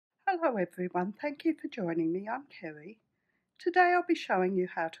Hello everyone, thank you for joining me. I'm Kerry. Today I'll be showing you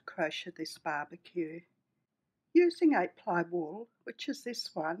how to crochet this barbecue. Using 8-ply wool, which is this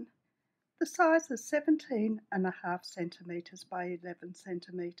one, the size is 17.5 centimetres by 11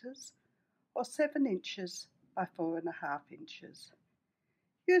 centimetres or 7 inches by 4.5 inches.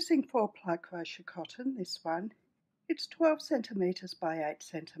 Using 4-ply crochet cotton, this one, it's 12 centimetres by 8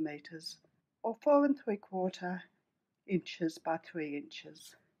 centimetres or 4 3/4 inches by 3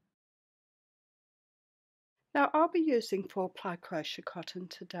 inches. Now I'll be using 4-ply crochet cotton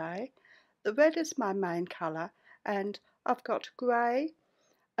today. The red is my main colour and I've got grey,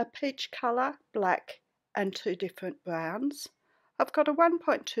 a peach colour, black and 2 different browns. I've got a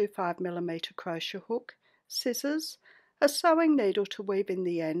 1.25mm crochet hook, scissors, a sewing needle to weave in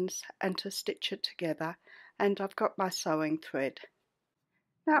the ends and to stitch it together, and I've got my sewing thread.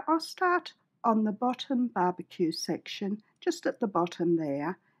 Now I'll start on the bottom barbecue section, just at the bottom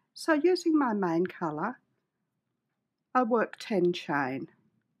there. So using my main colour, I work 10 chain.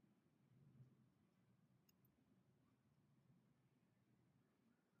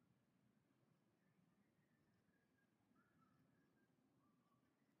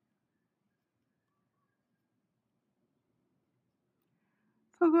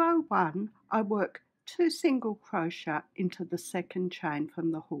 For row 1, I work 2 single crochet into the second chain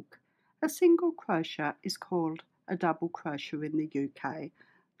from the hook. A single crochet is called a double crochet in the UK.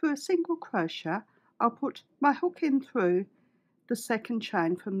 For a single crochet, I'll put my hook in through the second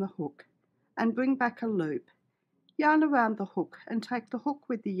chain from the hook and bring back a loop. Yarn around the hook and take the hook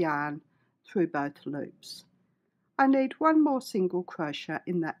with the yarn through both loops. I need one more single crochet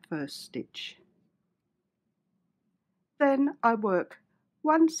in that first stitch. Then I work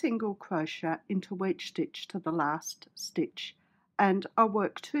 1 single crochet into each stitch to the last stitch, and I'll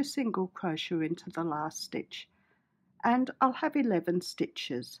work 2 single crochet into the last stitch, and I'll have 11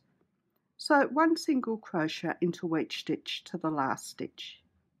 stitches. So 1 single crochet into each stitch to the last stitch.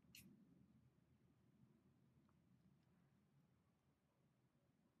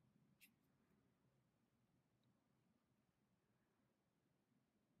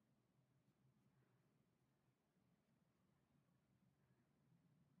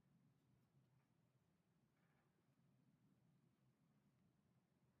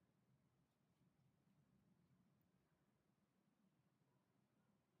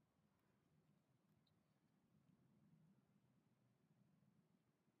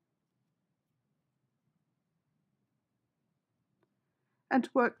 And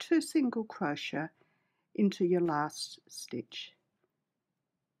work 2 single crochet into your last stitch.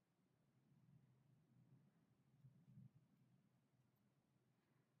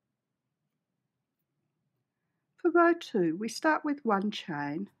 For row 2, we start with 1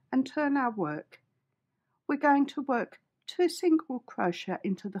 chain and turn our work. We're going to work 2 single crochet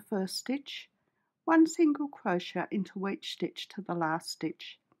into the first stitch, 1 single crochet into each stitch to the last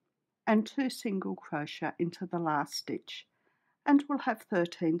stitch, and 2 single crochet into the last stitch, and we'll have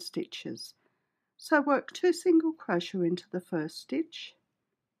 13 stitches. So work 2 single crochet into the first stitch,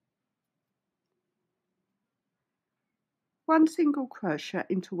 1 single crochet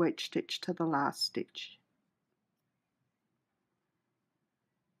into each stitch to the last stitch.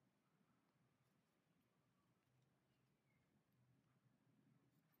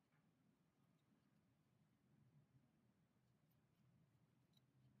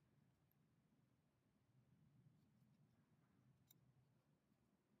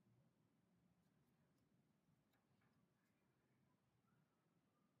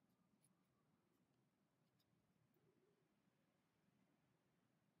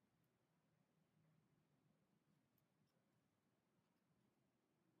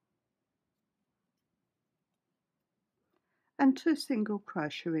 And 2 single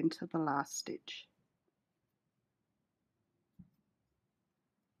crochet into the last stitch.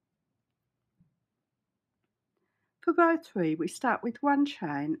 For row 3, we start with 1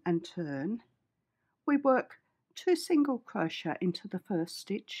 chain and turn. We work 2 single crochet into the first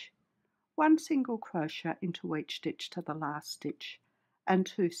stitch, 1 single crochet into each stitch to the last stitch, and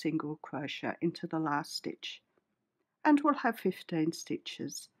 2 single crochet into the last stitch, and we'll have 15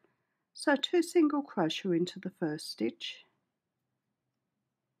 stitches. So 2 single crochet into the first stitch,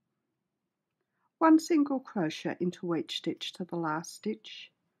 1 single crochet into each stitch to the last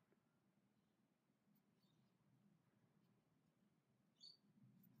stitch,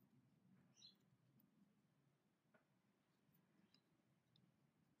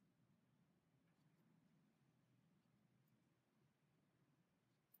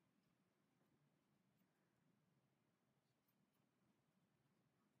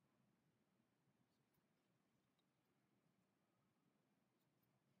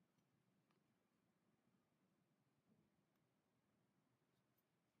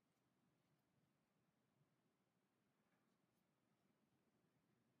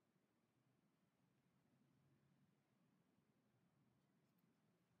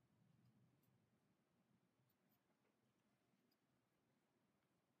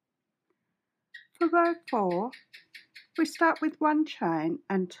 For row 4, we start with 1 chain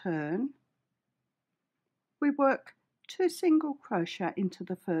and turn. We work 2 single crochet into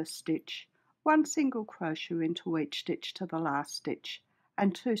the first stitch, 1 single crochet into each stitch to the last stitch,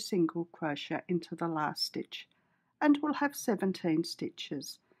 and 2 single crochet into the last stitch, and we'll have 17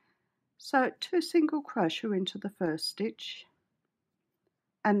 stitches. So 2 single crochet into the first stitch,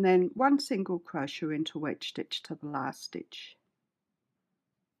 and then 1 single crochet into each stitch to the last stitch.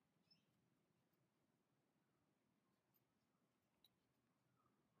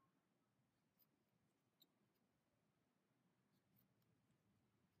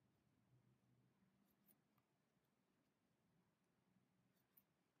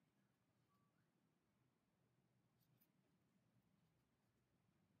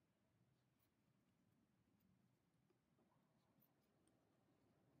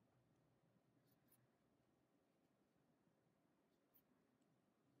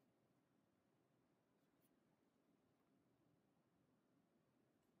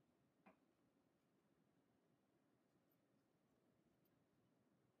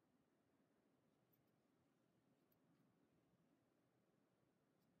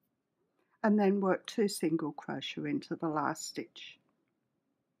 And then work 2 single crochet into the last stitch.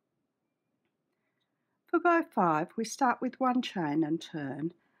 For row 5, we start with 1 chain and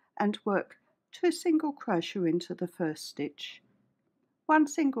turn, and work 2 single crochet into the first stitch, 1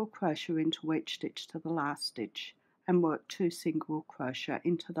 single crochet into each stitch to the last stitch, and work 2 single crochet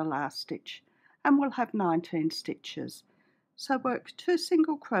into the last stitch, and we'll have 19 stitches. So work 2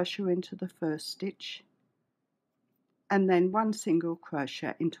 single crochet into the first stitch, and then 1 single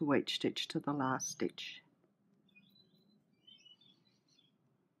crochet into each stitch to the last stitch.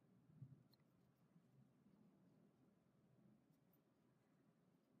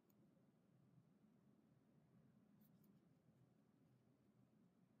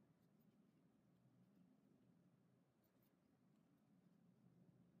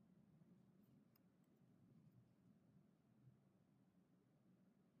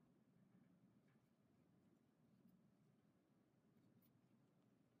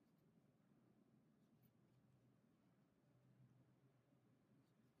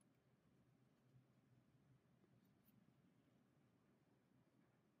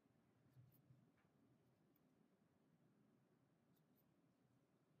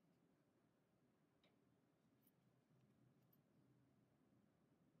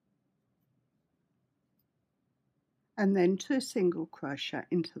 And then 2 single crochet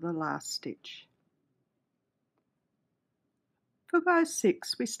into the last stitch. For row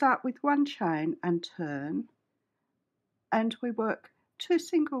 6, we start with 1 chain and turn, and we work 2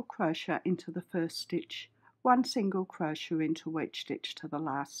 single crochet into the first stitch, 1 single crochet into each stitch to the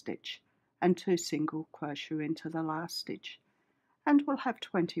last stitch, and 2 single crochet into the last stitch, and we'll have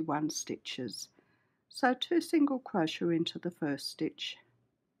 21 stitches. So 2 single crochet into the first stitch,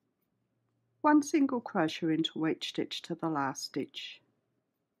 1 single crochet into each stitch to the last stitch,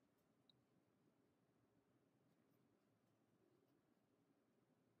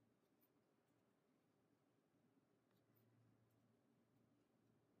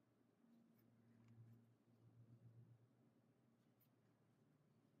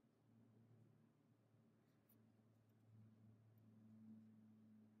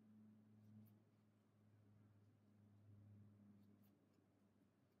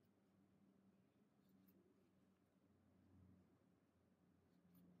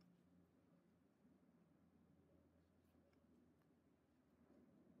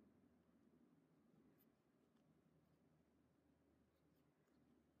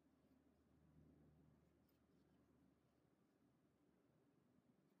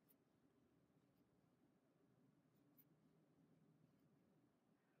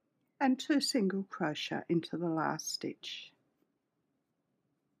 and 2 single crochet into the last stitch.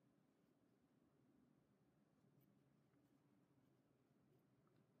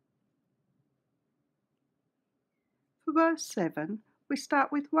 For row 7, we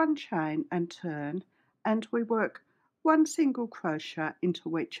start with 1 chain and turn, and we work 1 single crochet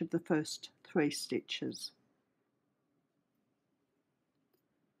into each of the first 3 stitches.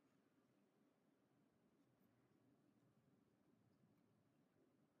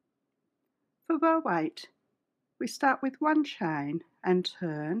 For row 8, we start with 1 chain and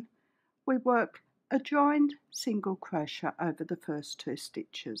turn. We work a joined single crochet over the first 2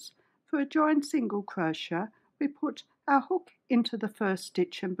 stitches. For a joined single crochet, we put our hook into the first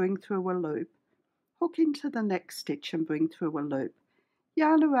stitch and bring through a loop, hook into the next stitch and bring through a loop,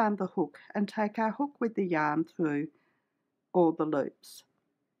 yarn around the hook and take our hook with the yarn through all the loops.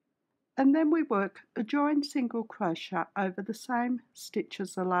 and then we work a join single crochet over the same stitch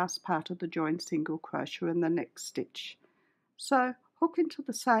as the last part of the join single crochet in the next stitch. So hook into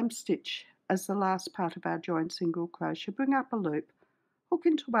the same stitch as the last part of our join single crochet, bring up a loop, hook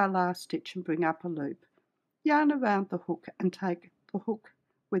into our last stitch and bring up a loop, yarn around the hook and take the hook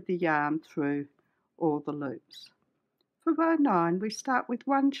with the yarn through all the loops. For row 9 we start with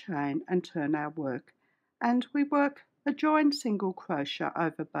 1 chain and turn our work, and we work a join single crochet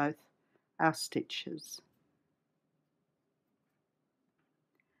over both our stitches,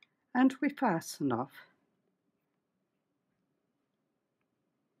 and we fasten off.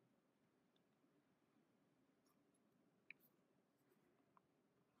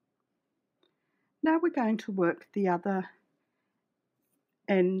 Now we're going to work the other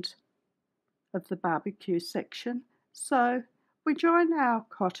end of the barbecue section, so we join our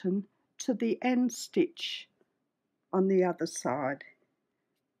cotton to the end stitch on the other side,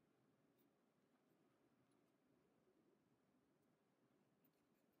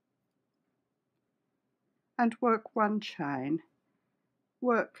 and work 1 chain,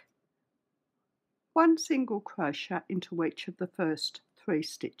 work 1 single crochet into each of the first 3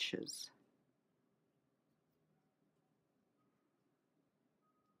 stitches.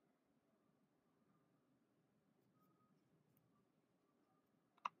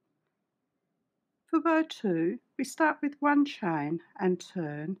 For row 2 we start with 1 chain and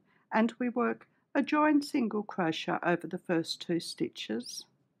turn, and we work a join single crochet over the first 2 stitches,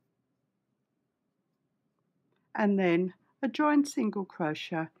 and then a join single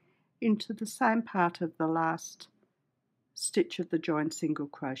crochet into the same part of the last stitch of the join single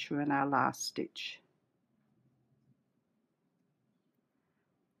crochet in our last stitch,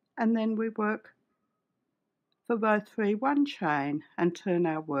 and then we work for row 3 1 chain and turn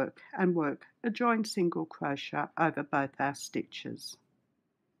our work and work a join single crochet over both our stitches.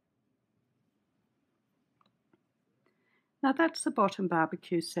 Now that's the bottom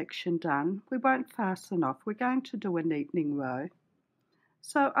barbecue section done. We won't fasten off, we're going to do a neatening row.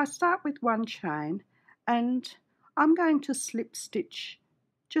 So I start with 1 chain and I'm going to slip stitch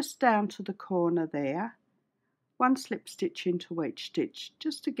just down to the corner there, 1 slip stitch into each stitch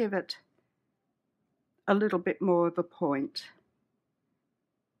just to give it a little bit more of a point.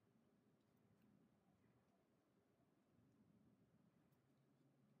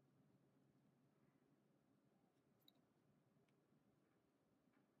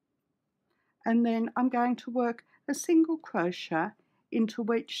 And then I'm going to work a single crochet into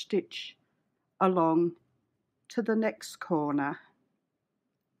each stitch along to the next corner,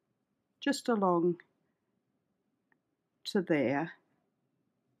 just along to there,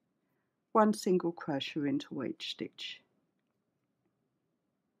 1 single crochet into each stitch.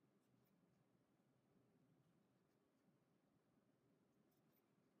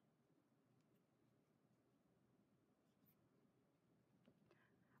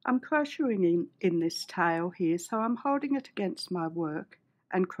 I'm crocheting in this tail here, so I'm holding it against my work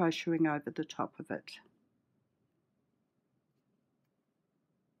and crocheting over the top of it.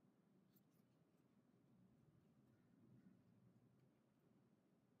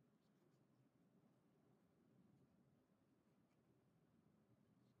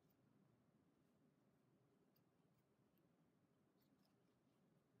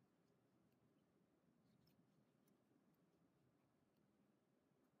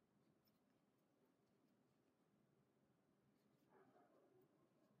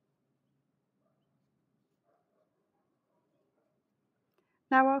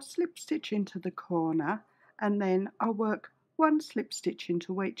 Now I'll slip stitch into the corner, and then I'll work 1 slip stitch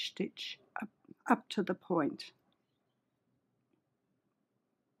into each stitch up to the point.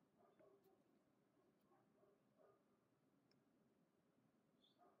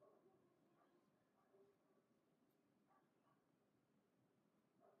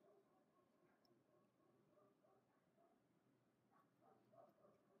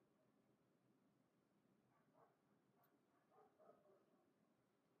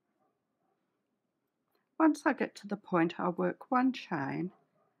 Once I get to the point, I'll work 1 chain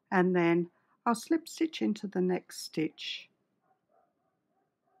and then I'll slip stitch into the next stitch,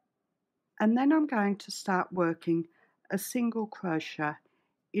 and then I'm going to start working a single crochet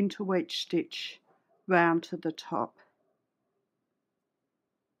into each stitch round to the top.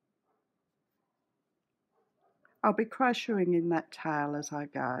 I'll be crocheting in that tail as I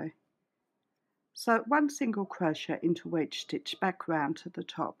go. So 1 single crochet into each stitch back round to the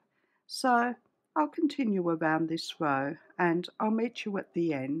top. So I'll continue around this row and I'll meet you at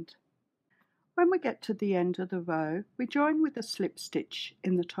the end. When we get to the end of the row, we join with a slip stitch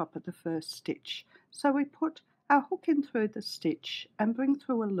in the top of the first stitch. So we put our hook in through the stitch and bring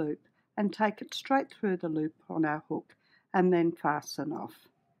through a loop and take it straight through the loop on our hook and then fasten off.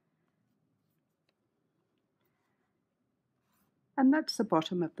 And that's the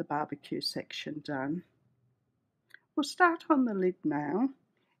bottom of the barbecue section done. We'll start on the lid now.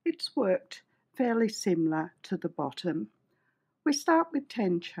 It's worked fairly similar to the bottom. We start with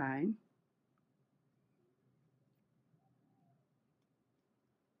 10 chain.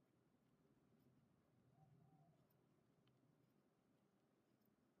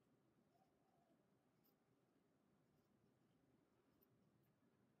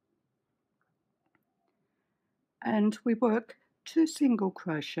 And we work 2 single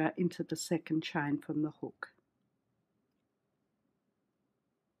crochet into the second chain from the hook.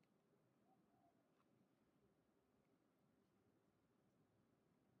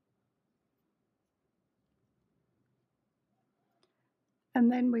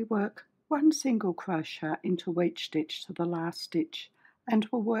 And then we work 1 single crochet into each stitch to the last stitch, and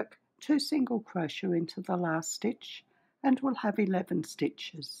we'll work 2 single crochet into the last stitch, and we'll have 11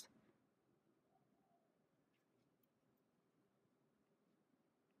 stitches.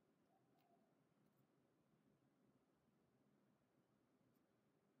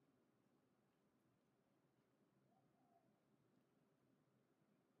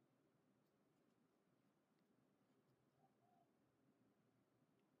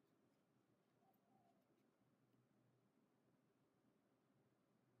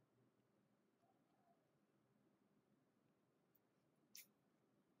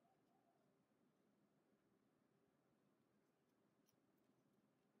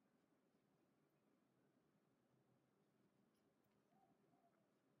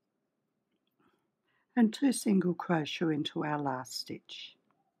 And 2 single crochet into our last stitch.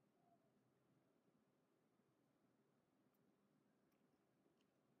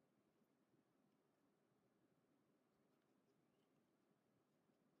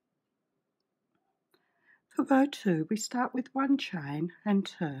 For row 2, we start with 1 chain and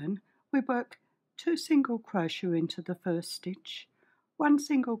turn. We work 2 single crochet into the first stitch, 1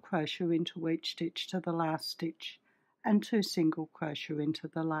 single crochet into each stitch to the last stitch, and 2 single crochet into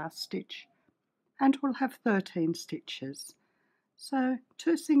the last stitch, and we'll have 13 stitches. So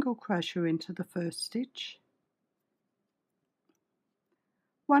 2 single crochet into the first stitch,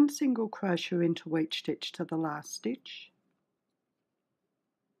 1 single crochet into each stitch to the last stitch,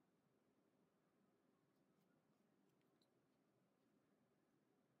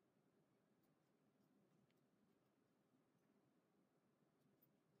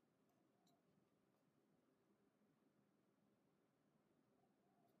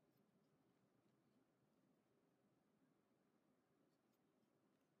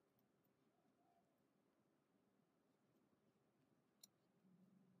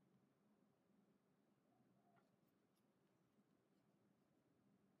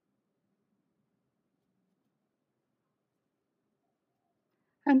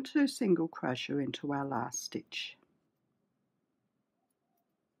 and 2 single crochet into our last stitch.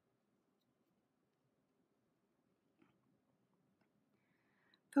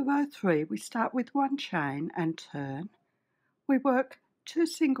 For row 3, we start with 1 chain and turn. We work 2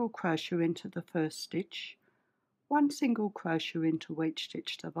 single crochet into the first stitch, 1 single crochet into each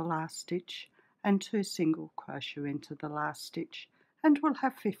stitch to the last stitch, and 2 single crochet into the last stitch, and we'll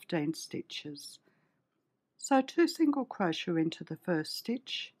have 15 stitches. So 2 single crochet into the first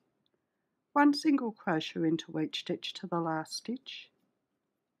stitch, 1 single crochet into each stitch to the last stitch,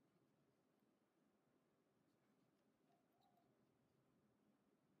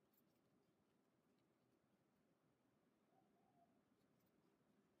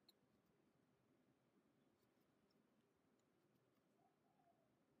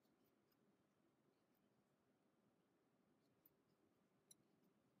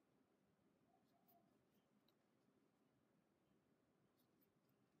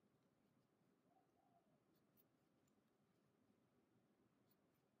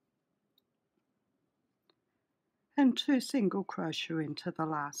 and 2 single crochet into the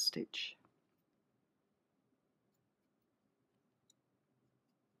last stitch.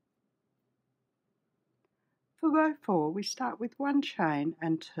 For row 4, we start with 1 chain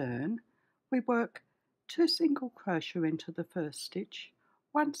and turn. We work 2 single crochet into the first stitch,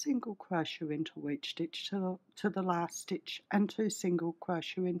 1 single crochet into each stitch to the last stitch, and 2 single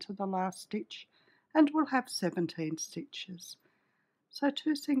crochet into the last stitch, and we'll have 17 stitches. So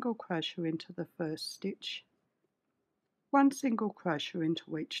 2 single crochet into the first stitch, 1 single crochet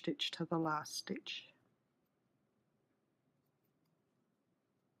into each stitch to the last stitch,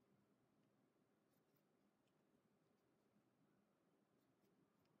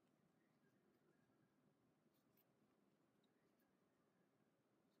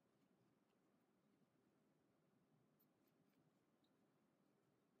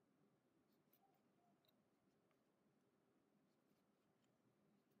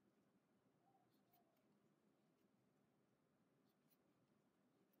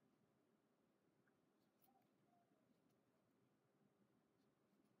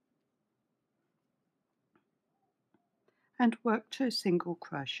 and work 2 single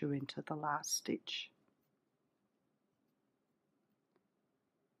crochet into the last stitch.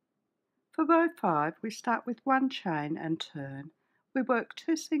 For row 5, we start with 1 chain and turn. We work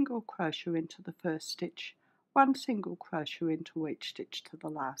 2 single crochet into the first stitch, 1 single crochet into each stitch to the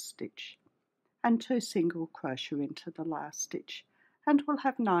last stitch, and 2 single crochet into the last stitch, and we'll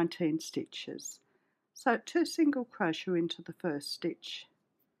have 19 stitches. So 2 single crochet into the first stitch,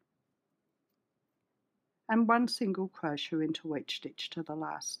 and 1 single crochet into each stitch to the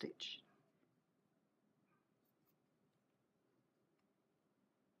last stitch.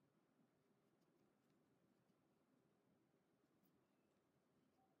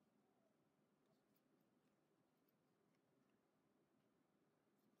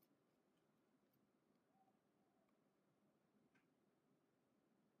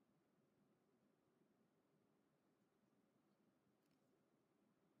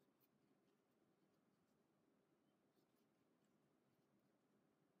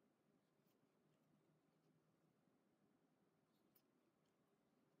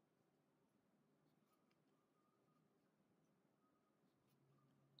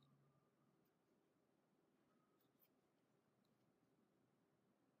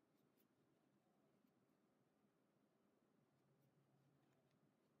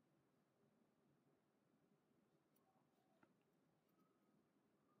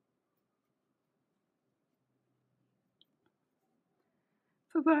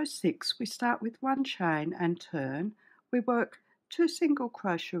 For row 6, we start with 1 chain and turn. We work 2 single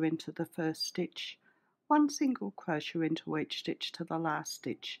crochet into the first stitch, 1 single crochet into each stitch to the last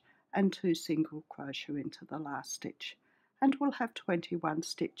stitch, and 2 single crochet into the last stitch, and we'll have 21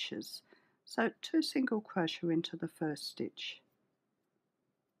 stitches. So 2 single crochet into the first stitch,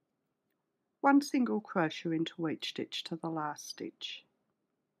 1 single crochet into each stitch to the last stitch,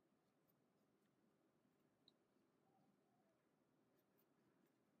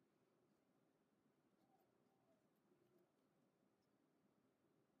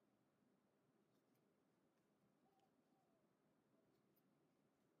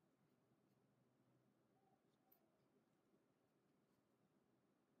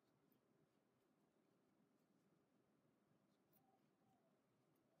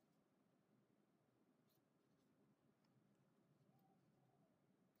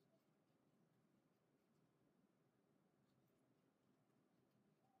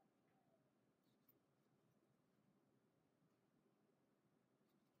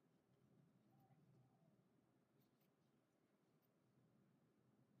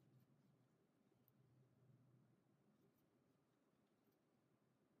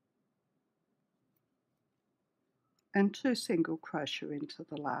 and 2 single crochet into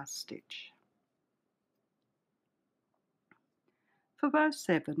the last stitch. For row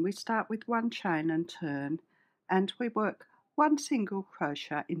 7, we start with 1 chain and turn, and we work 1 single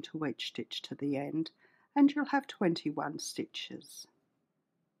crochet into each stitch to the end, and you'll have 21 stitches.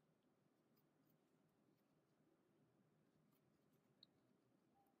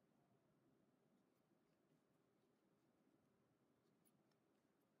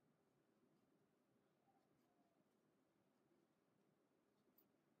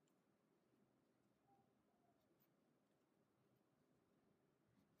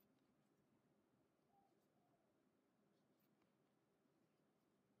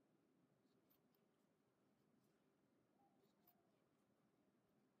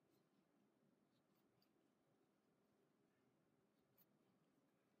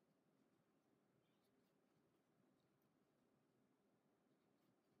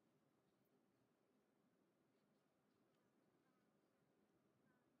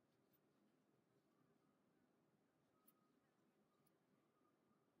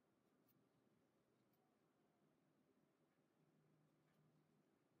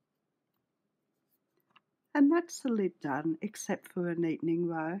 And that's the lid done, except for a neatening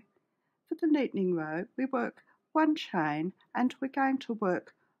row. For the neatening row, we work 1 chain, and we're going to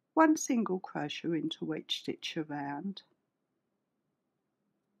work 1 single crochet into each stitch around.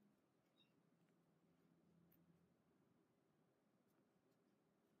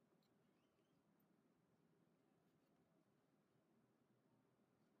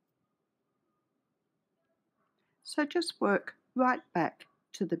 So just work right back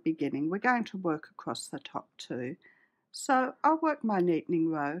to the beginning. We're going to work across the top too. So I'll work my neatening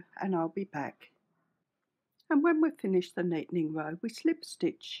row and I'll be back. And when we've finished the neatening row, we slip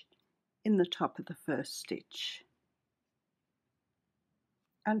stitch in the top of the first stitch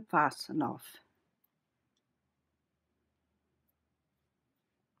and fasten off.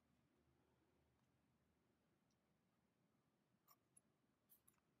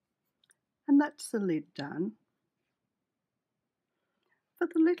 And that's the lid done. For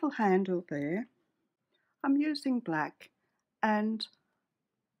the little handle there, I'm using black and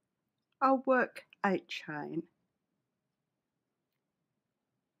I'll work 8 chain.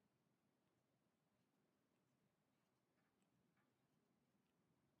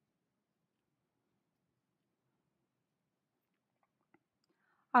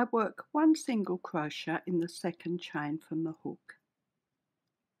 I work 1 single crochet in the second chain from the hook,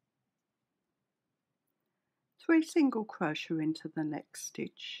 3 single crochet into the next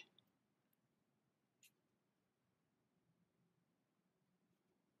stitch,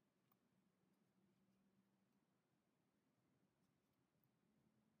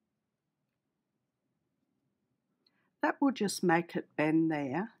 that will just make it bend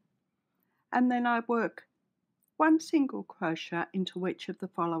there, and then I work 1 single crochet into each of the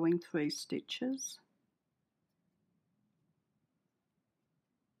following 3 stitches,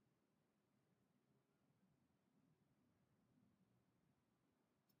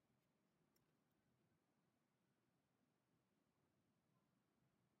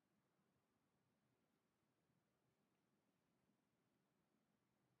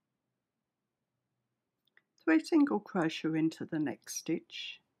 three single crochet into the next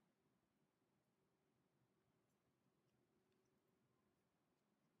stitch,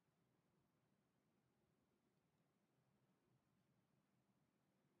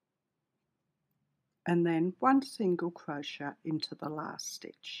 and then 1 single crochet into the last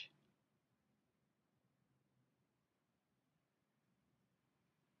stitch.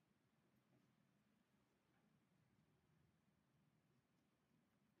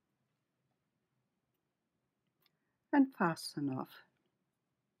 And fasten off.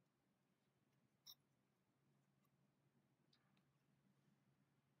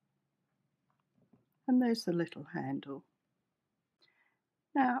 And there's the little handle.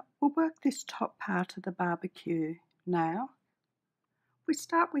 Now we'll work this top part of the barbecue now. We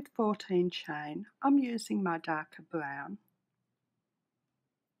start with 14 chain. I'm using my darker brown.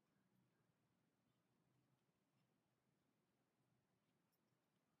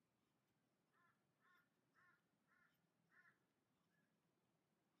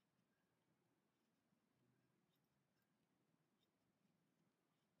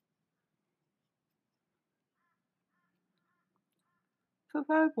 For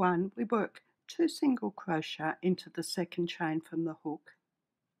row 1 we work 2 single crochet into the second chain from the hook,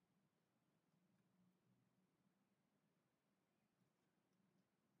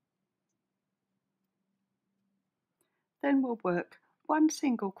 then we'll work 1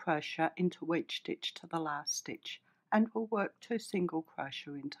 single crochet into each stitch to the last stitch, and we'll work 2 single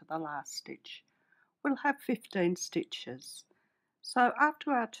crochet into the last stitch. We'll have 15 stitches. So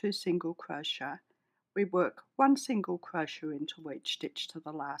after our 2 single crochet, we work 1 single crochet into each stitch to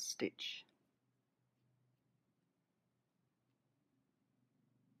the last stitch.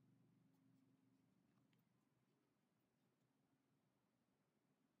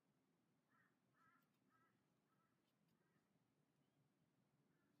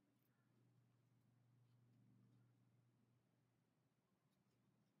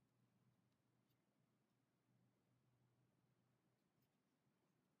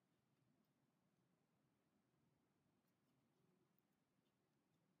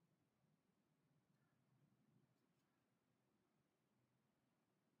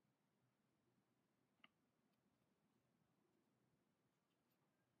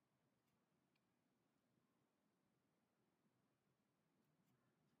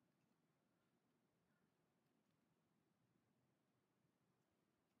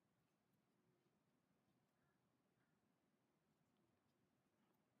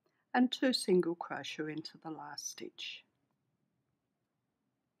 And 2 single crochet into the last stitch.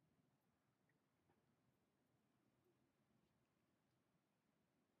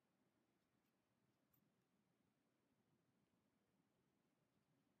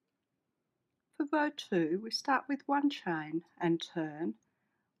 For row 2 we start with 1 chain and turn.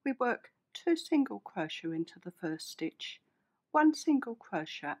 We work 2 single crochet into the first stitch, 1 single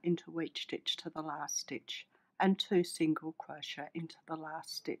crochet into each stitch to the last stitch, and 2 single crochet into the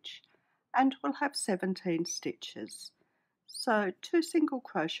last stitch, and we'll have 17 stitches. So 2 single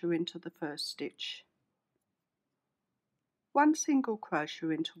crochet into the first stitch, 1 single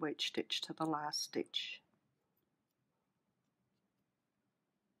crochet into each stitch to the last stitch,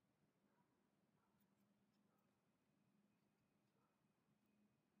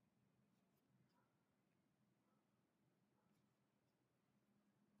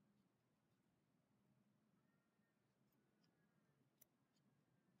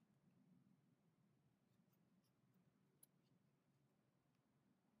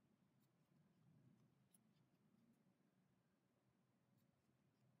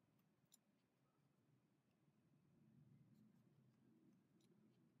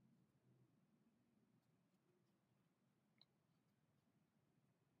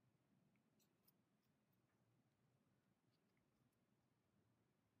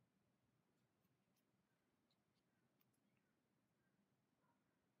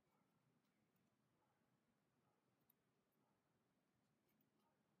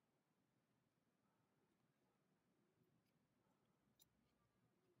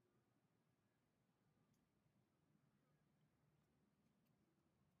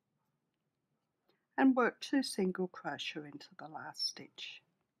 and work 2 single crochet into the last stitch.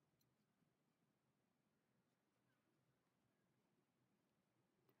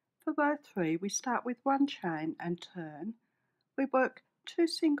 For row 3, we start with 1 chain and turn. We work 2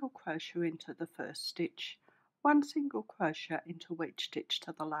 single crochet into the first stitch, 1 single crochet into each stitch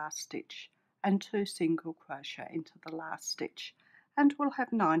to the last stitch, and 2 single crochet into the last stitch, and we'll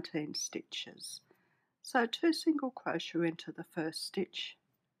have 19 stitches. So 2 single crochet into the first stitch,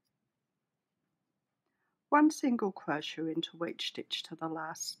 1 single crochet into each stitch to the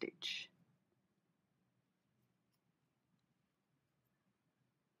last stitch,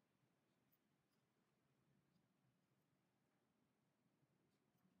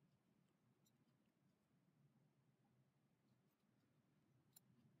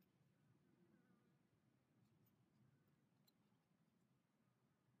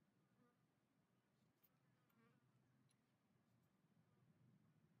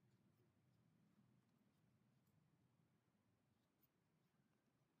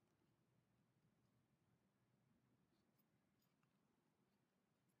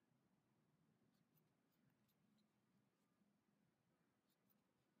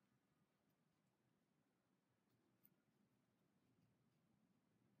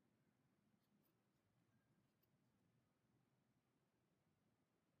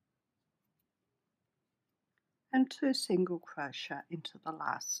 and 2 single crochet into the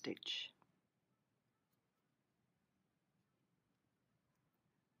last stitch.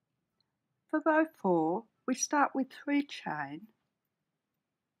 For row 4, we start with 3 chain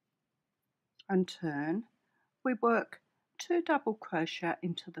and turn. We work 2 double crochet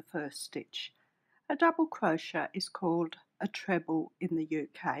into the first stitch. A double crochet is called a treble in the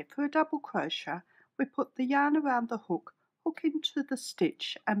UK. For a double crochet, we put the yarn around the hook, hook into the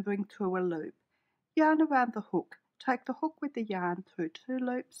stitch and bring through a loop. Yarn around the hook, take the hook with the yarn through 2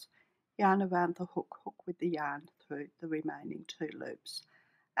 loops, yarn around the hook, hook with the yarn through the remaining 2 loops.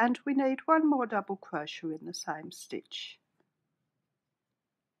 And we need 1 more double crochet in the same stitch.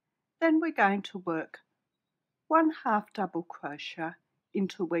 Then we're going to work 1 half double crochet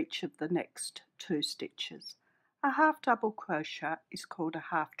into each of the next 2 stitches. A half double crochet is called a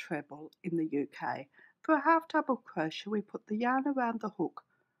half treble in the UK. For a half double crochet, we put the yarn around the hook,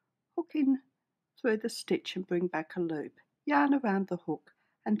 hook in through the stitch and bring back a loop, yarn around the hook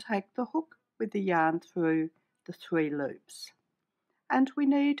and take the hook with the yarn through the 3 loops. And we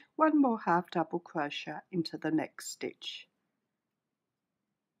need 1 more half double crochet into the next stitch.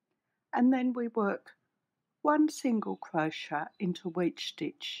 And then we work 1 single crochet into each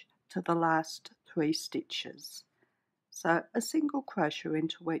stitch to the last 3 stitches. So a single crochet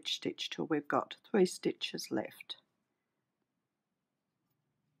into each stitch till we've got 3 stitches left.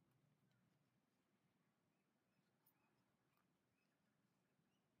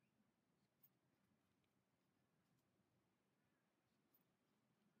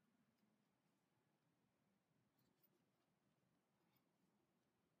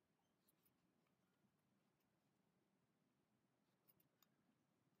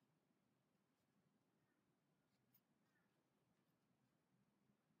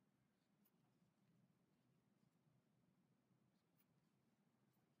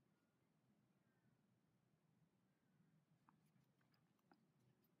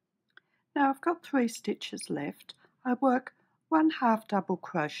 Now I've got 3 stitches left. I work 1 half double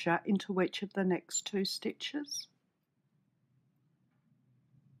crochet into each of the next 2 stitches.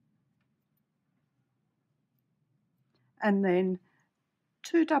 And then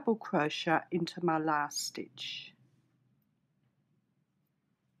 2 double crochet into my last stitch.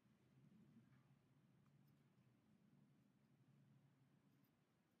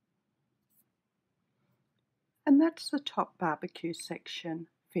 And that's the top barbecue section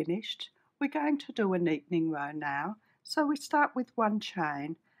finished. We're going to do a neatening row now. So we start with 1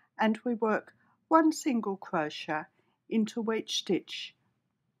 chain and we work 1 single crochet into each stitch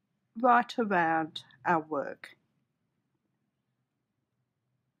right around our work.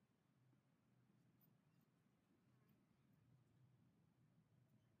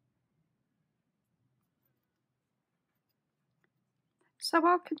 So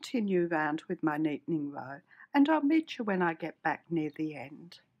I'll continue round with my neatening row and I'll meet you when I get back near the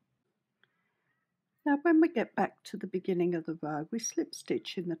end. Now when we get back to the beginning of the row, we slip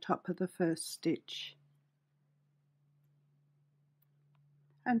stitch in the top of the first stitch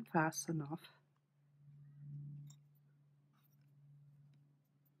and fasten off.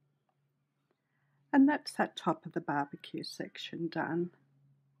 And that's that top of the barbecue section done.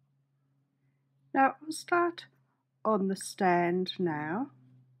 Now I'll start on the stand now.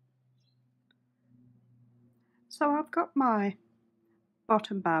 So I've got my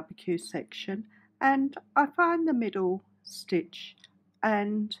bottom barbecue section and I find the middle stitch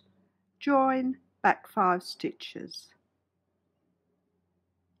and join back 5 stitches.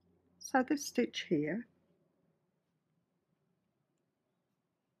 So this stitch here,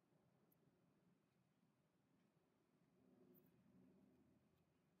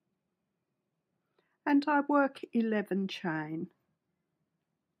 and I work 11 chain.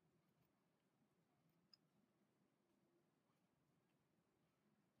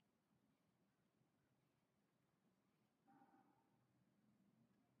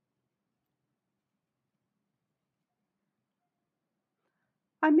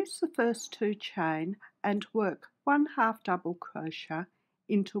 I miss the first 2 chain and work 1 half double crochet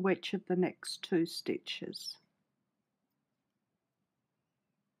into each of the next 2 stitches.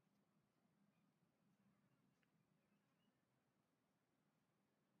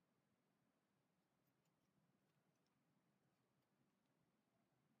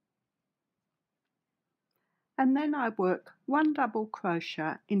 And then I work 1 double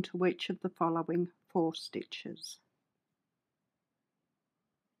crochet into each of the following 4 stitches.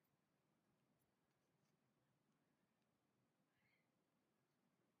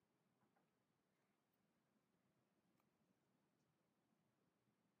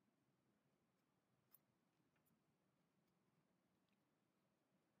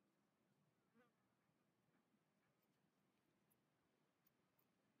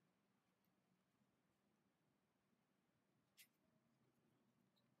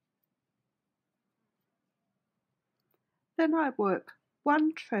 Then I work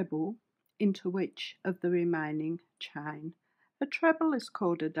 1 treble into each of the remaining chain. A treble is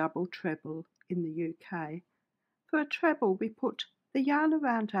called a double treble in the UK. For a treble we put the yarn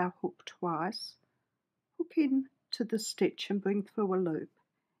around our hook twice, hook into the stitch and bring through a loop.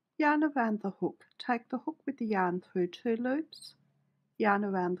 Yarn around the hook, take the hook with the yarn through 2 loops, yarn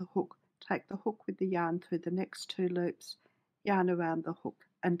around the hook, take the hook with the yarn through the next 2 loops, yarn around the hook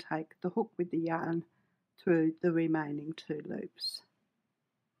and take the hook with the yarn through the remaining 2 loops.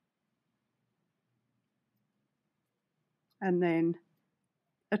 And then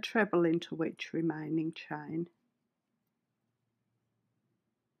a treble into each remaining chain.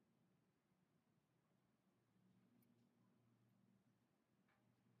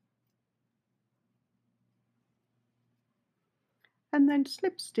 And then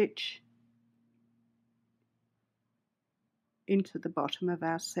slip stitch into the bottom of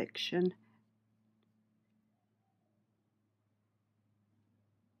our section.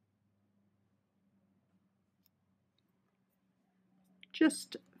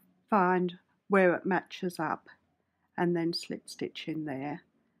 Just find where it matches up and then slip stitch in there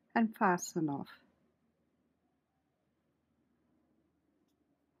and fasten off.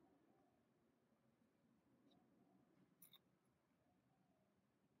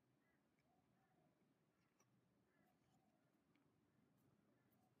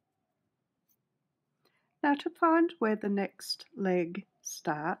 Now to find where the next leg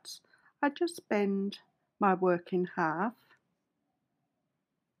starts, I just bend my work in half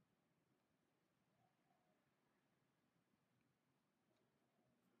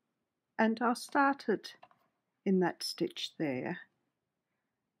and I'll start it in that stitch there.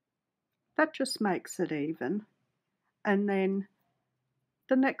 That just makes it even, and then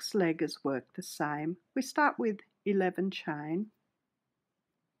the next leg is worked the same. We start with 11 chain,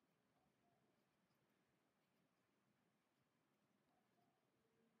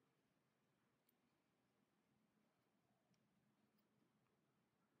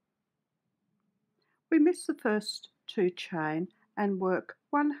 we miss the first 2 chain and work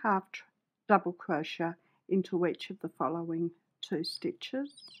 1 half double crochet into each of the following 2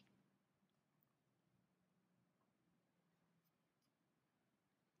 stitches.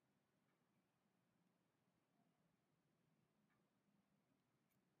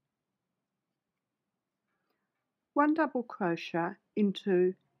 One double crochet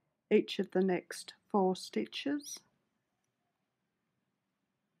into each of the next 4 stitches.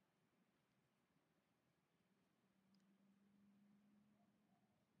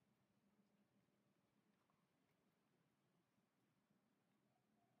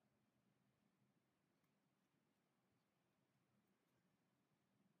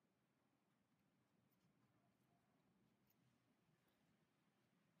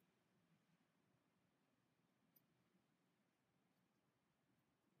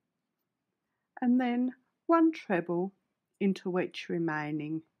 And then 1 treble into each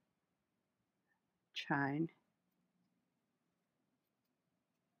remaining chain.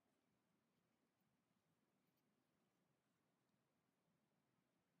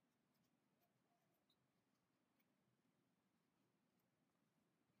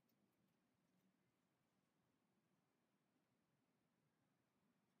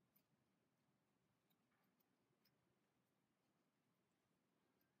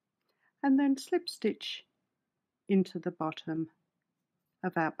 and then slip stitch into the bottom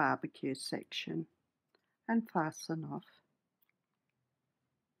of our barbecue section and fasten off.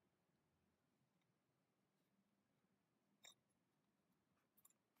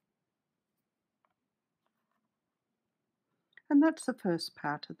 And that's the first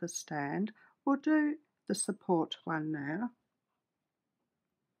part of the stand. We'll do the support one now.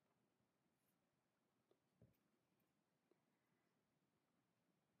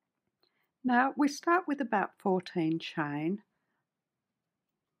 Now we start with about 14 chain.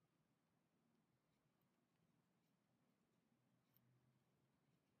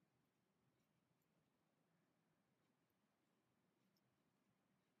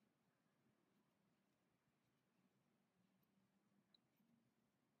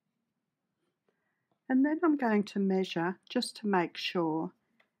 And then I'm going to measure just to make sure,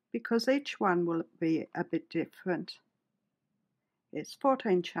 because each one will be a bit different. It's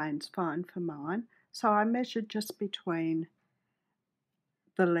 14 chains fine for mine, so I measured just between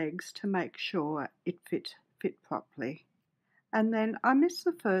the legs to make sure it fit properly. And then I miss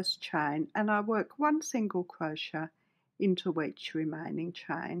the first chain and I work one single crochet into each remaining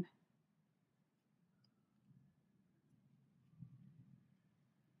chain.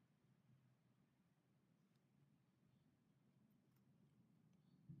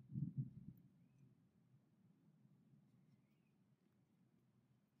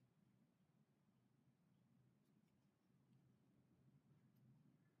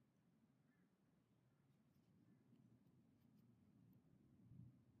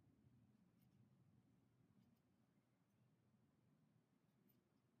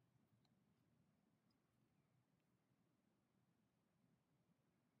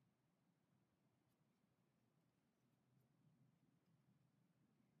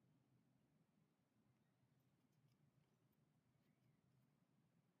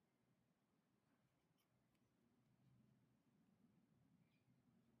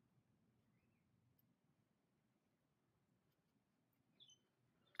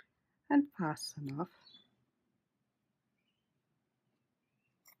 And fasten off.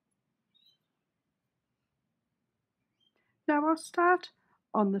 Now I'll start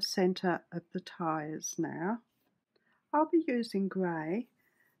on the centre of the tires now. I'll be using grey,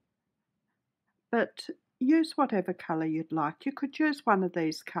 but use whatever colour you'd like. You could use one of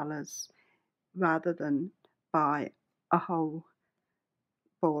these colours rather than buy a whole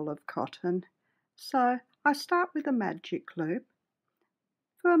ball of cotton. So I start with a magic loop.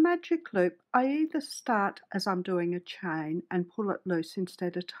 For a magic loop, I either start as I'm doing a chain and pull it loose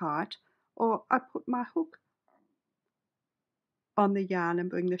instead of tight, or I put my hook on the yarn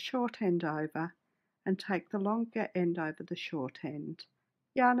and bring the short end over and take the longer end over the short end,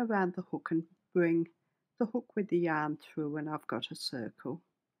 yarn around the hook and bring the hook with the yarn through and I've got a circle.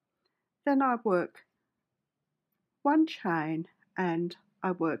 Then I work one chain and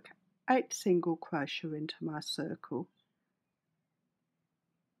I work 8 single crochet into my circle.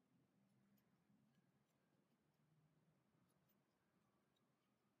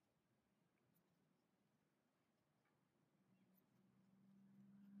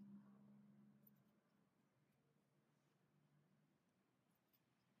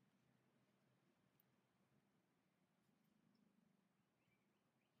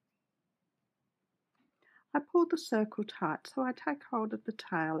 I pull the circle tight, so I take hold of the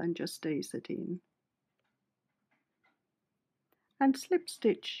tail and just ease it in. And slip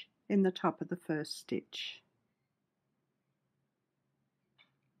stitch in the top of the first stitch.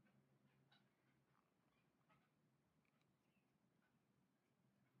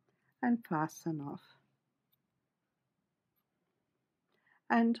 And fasten off.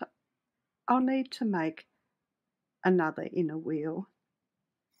 And I'll need to make another inner wheel.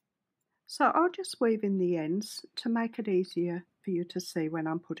 So I'll just weave in the ends to make it easier for you to see when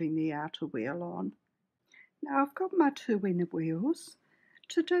I'm putting the outer wheel on. Now I've got my 2 inner wheels.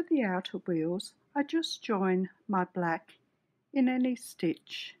 To do the outer wheels, I just join my black in any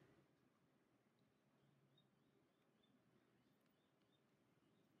stitch.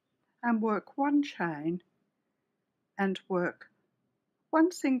 And work one chain and work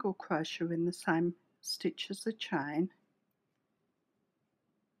one single crochet in the same stitch as the chain,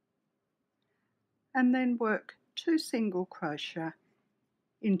 and then work 2 single crochet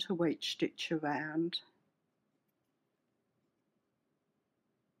into each stitch around.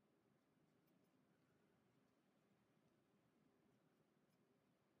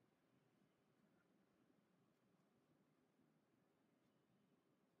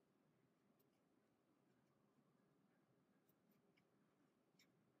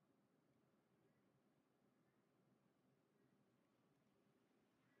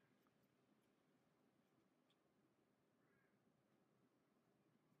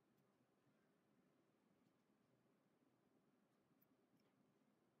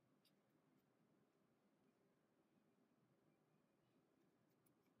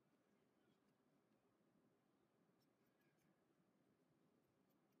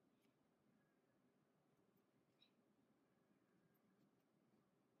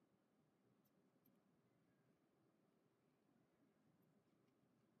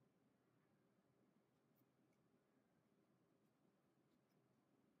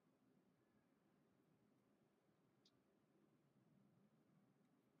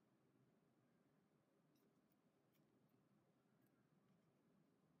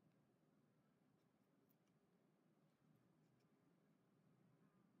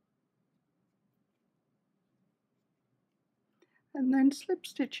 and then slip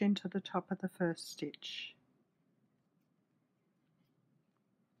stitch into the top of the first stitch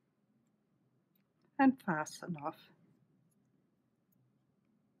and fasten off.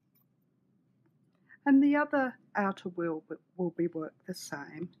 And the other outer will be worked the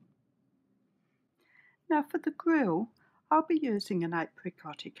same. Now for the grill, I'll be using an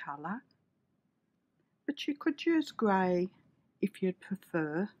apricot colour, but you could use grey if you'd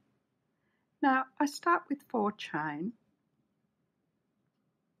prefer. Now I start with 4 chain.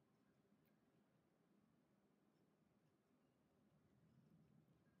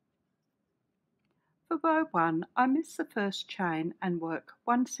 For row 1, I miss the first chain and work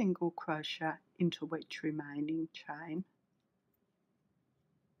 1 single crochet into each remaining chain.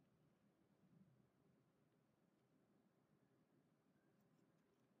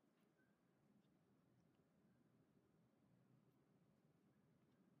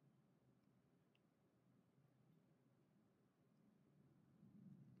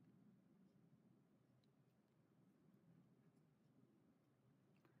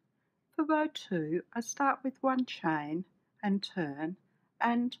 For row 2, I start with 1 chain and turn,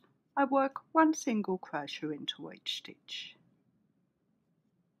 and I work 1 single crochet into each stitch.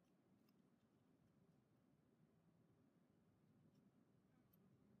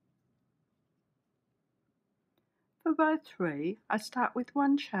 For row 3, I start with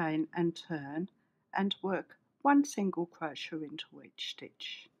 1 chain and turn, and work 1 single crochet into each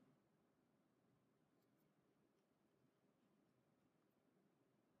stitch.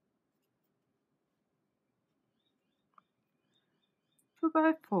 For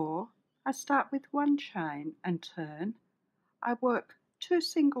row 4, I start with 1 chain and turn. I work 2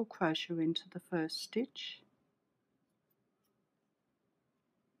 single crochet into the first stitch,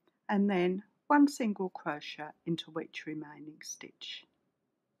 and then 1 single crochet into each remaining stitch.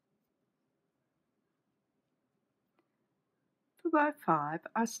 For row 5,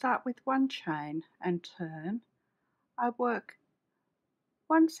 I start with 1 chain and turn. I work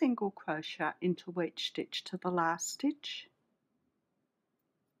 1 single crochet into each stitch to the last stitch,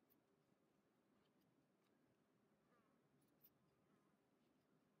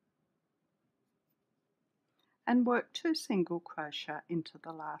 and work 2 single crochet into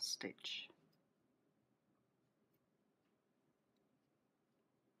the last stitch.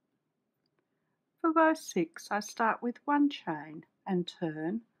 For row 6, I start with 1 chain and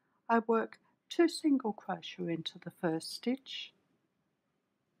turn. I work 2 single crochet into the first stitch,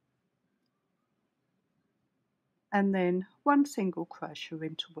 and then 1 single crochet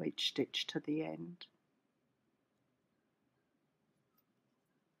into each stitch to the end.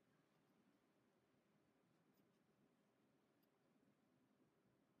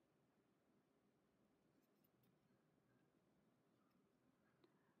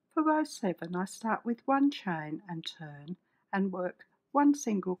 For row 7, I start with 1 chain and turn, and work 1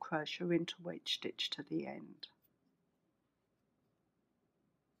 single crochet into each stitch to the end.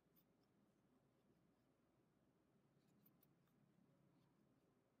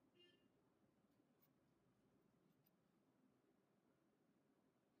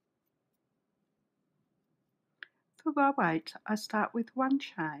 For row 8, I start with 1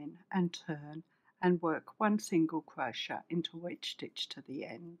 chain and turn, and work 1 single crochet into each stitch to the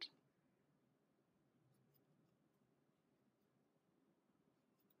end.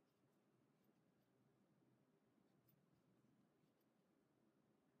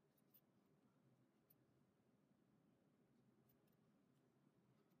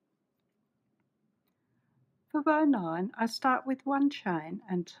 For row 9, I start with 1 chain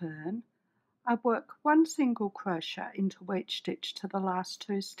and turn. I work 1 single crochet into each stitch to the last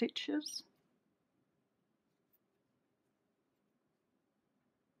 2 stitches,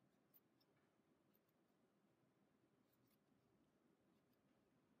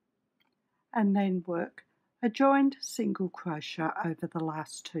 and then work a joined single crochet over the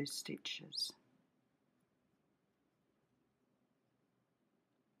last 2 stitches.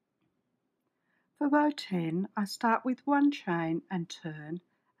 For row 10, I start with 1 chain and turn,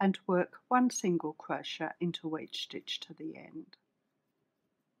 and work 1 single crochet into each stitch to the end.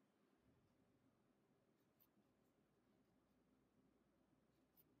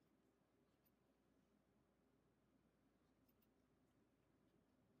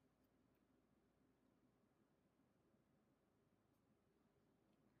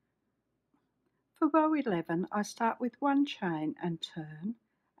 For row 11, I start with 1 chain and turn,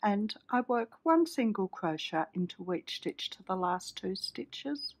 and I work 1 single crochet into each stitch to the last 2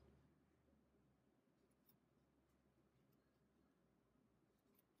 stitches,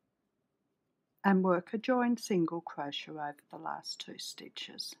 and work a joined single crochet over the last 2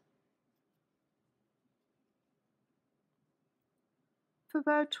 stitches. For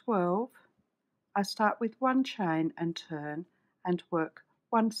row 12, I start with one chain and turn and work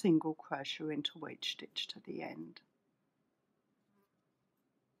one single crochet into each stitch to the end.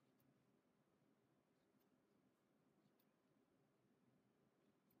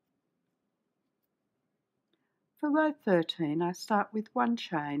 For row 13, I start with one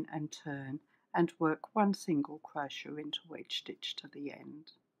chain and turn and work one single crochet into each stitch to the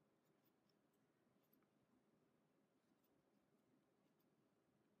end.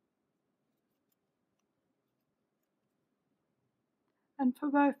 And for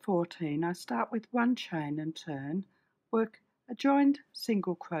row 14, I start with one chain and turn, work a joined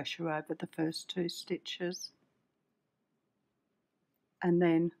single crochet over the first two stitches, and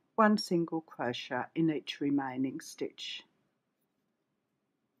then one single crochet in each remaining stitch,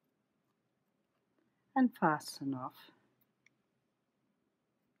 and fasten off.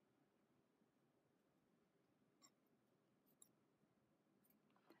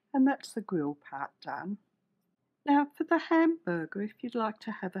 And that's the grill part done. Now for the hamburger, if you'd like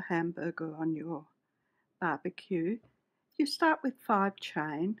to have a hamburger on your barbecue, you start with 5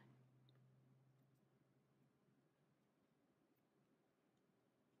 chain,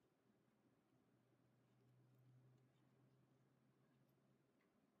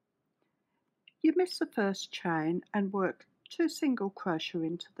 you miss the first chain and work 2 single crochet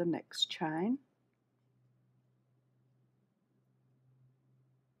into the next chain,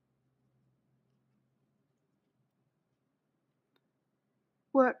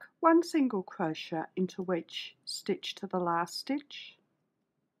 work 1 single crochet into each stitch to the last stitch,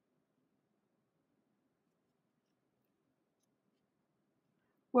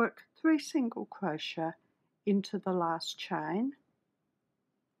 work 3 single crochet into the last chain,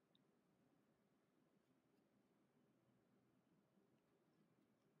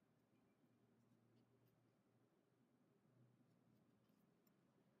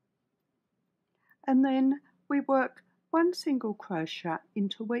 and then we work 1 single crochet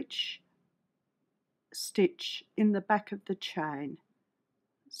into each stitch in the back of the chain.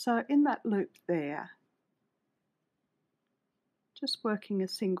 So in that loop there, just working a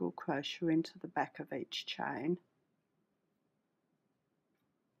single crochet into the back of each chain,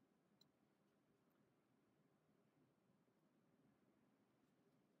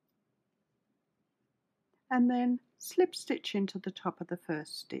 and then slip stitch into the top of the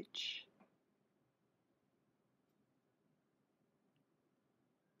first stitch.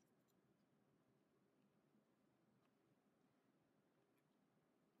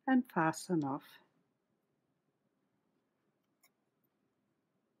 And fasten off.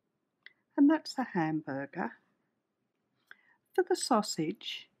 And that's the hamburger. For the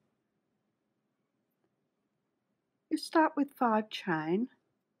sausage, you start with 5 chain,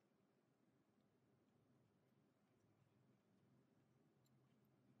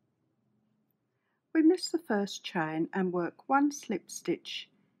 we miss the first chain and work 1 slip stitch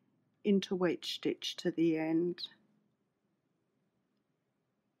into each stitch to the end.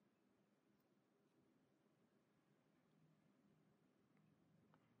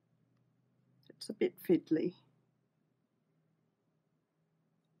 It's a bit fiddly.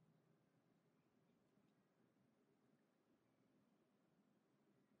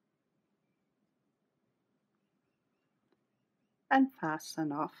 And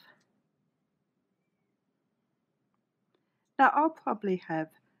fasten off. Now I'll probably have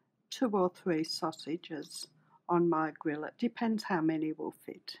 2 or 3 sausages on my grill. It depends how many will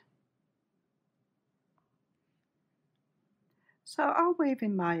fit. So I'll weave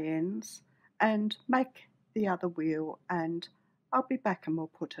in my ends and make the other wheel, and I'll be back and we'll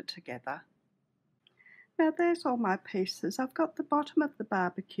put it together. Now there's all my pieces. I've got the bottom of the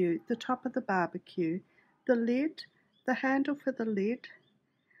barbecue, the top of the barbecue, the lid, the handle for the lid,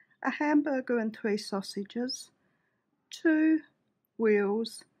 a hamburger and 3 sausages, 2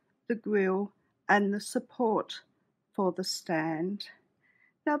 wheels, the grill, and the support for the stand.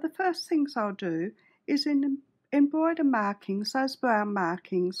 Now the first things I'll do is embroider markings, those brown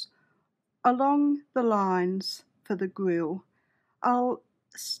markings, along the lines for the grill. I'll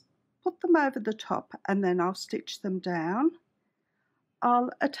put them over the top and then I'll stitch them down. I'll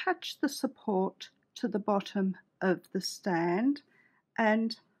attach the support to the bottom of the stand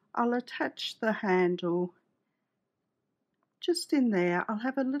and I'll attach the handle just in there. I'll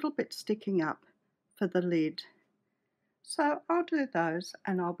have a little bit sticking up for the lid. So I'll do those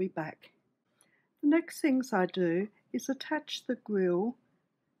and I'll be back. The next things I do is attach the grill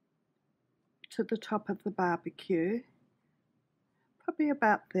to the top of the barbecue, probably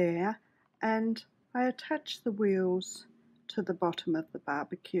about there, and I attach the wheels to the bottom of the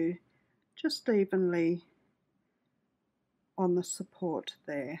barbecue just evenly on the support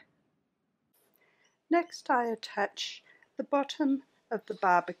there. Next I attach the bottom of the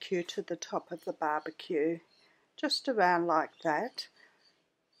barbecue to the top of the barbecue, just around like that.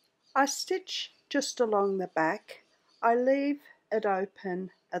 I stitch just along the back. I leave it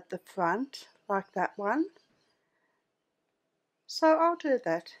open at the front like that one. So I'll do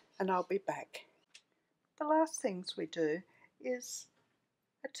that and I'll be back. The last things we do is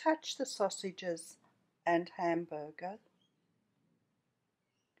attach the sausages and hamburger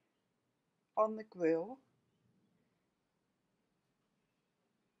on the grill,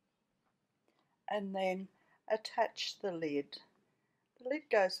 and then attach the lid. The lid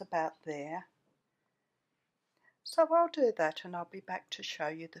goes about there. So I'll do that and I'll be back to show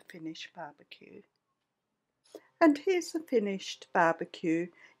you the finished barbecue. And here's the finished barbecue.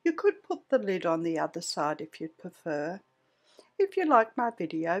 You could put the lid on the other side if you'd prefer. If you like my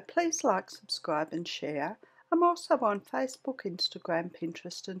video, please like, subscribe and share. I'm also on Facebook, Instagram,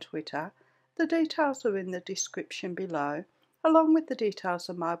 Pinterest and Twitter. The details are in the description below, along with the details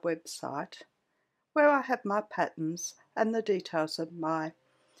of my website, where I have my patterns and the details of my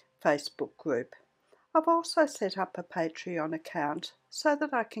Facebook group. I've also set up a Patreon account so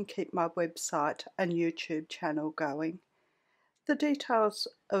that I can keep my website and YouTube channel going. The details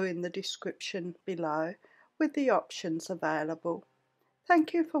are in the description below with the options available.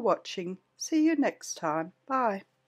 Thank you for watching. See you next time. Bye.